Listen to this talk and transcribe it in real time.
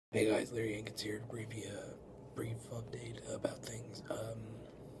Hey guys, Larry Ankins here to brief you a brief update about things.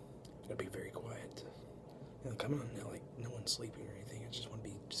 Gonna be very quiet. Come on now, like no one's sleeping or anything. I just want to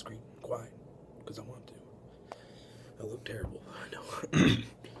be discreet and quiet because I want to. I look terrible, I know.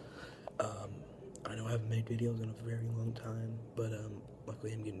 I know I haven't made videos in a very long time, but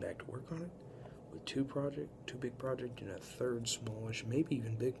luckily I'm getting back to work on it with two big projects, and a third smallish, maybe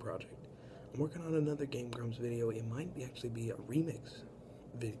even big project. I'm working on another Game Grumps video. It might actually be a remix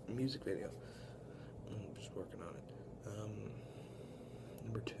music video. I'm just working on it.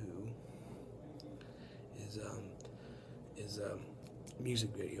 Number two is music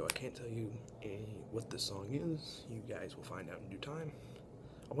video. I can't tell you what the song is. You guys will find out in due time.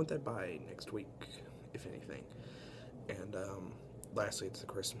 I want that by next week, if anything. And lastly,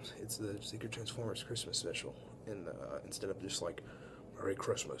 it's the Secret Transformers Christmas special. And instead of just like Merry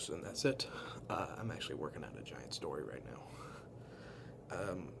Christmas and that's it, I'm actually working on a giant story right now.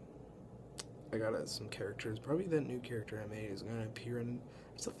 I got some characters. Probably that new character I made is gonna appear in.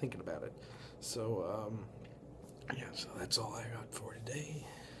 I'm still thinking about it. So yeah. So that's all I got for today,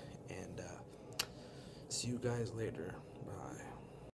 and see you guys later. Bye.